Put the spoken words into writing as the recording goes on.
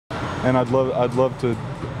and I'd love to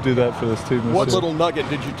do that for this team. What little nugget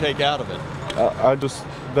did you take out of it?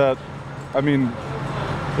 I mean,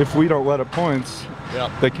 if we don't let up points,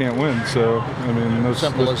 they can't win. So I mean, that's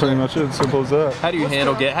pretty much it. Simple as that. How do you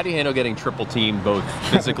handle getting triple teamed both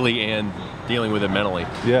physically and dealing with it mentally?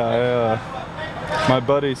 Yeah, my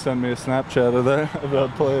buddy sent me a Snapchat of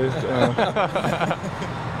that play.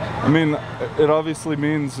 I mean, it obviously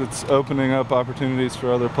means it's opening up opportunities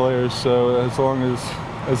for other players. So as long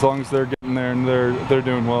as they're getting there and they're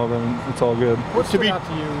doing well, then it's all good. What stood out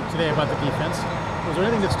to you today about the defense? Was there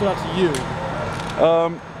anything that stood out to you?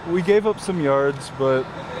 We gave up some yards, but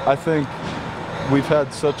I think we've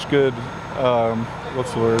had such good,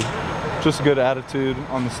 what's the word? Just good attitude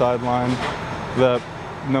on the sideline that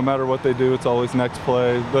no matter what they do, it's always next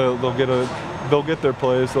play. They'll get their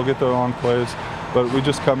plays, they'll get their long plays, but we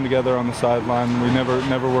just come together on the sideline. We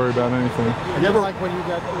never worry about anything. I never like when you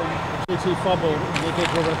got the JT fumble, and they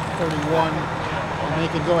take over 31, and they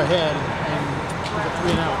can go ahead and get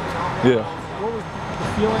 3 and out. Yeah. What was the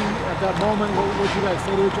feeling at that moment? What did you guys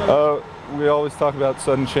say to each other? We always talk about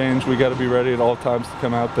sudden change. We got to be ready at all times to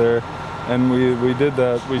come out there, and we did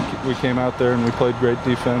that. We came out there and we played great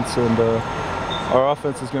defense, and our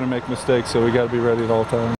offense is going to make mistakes, so we got to be ready at all times.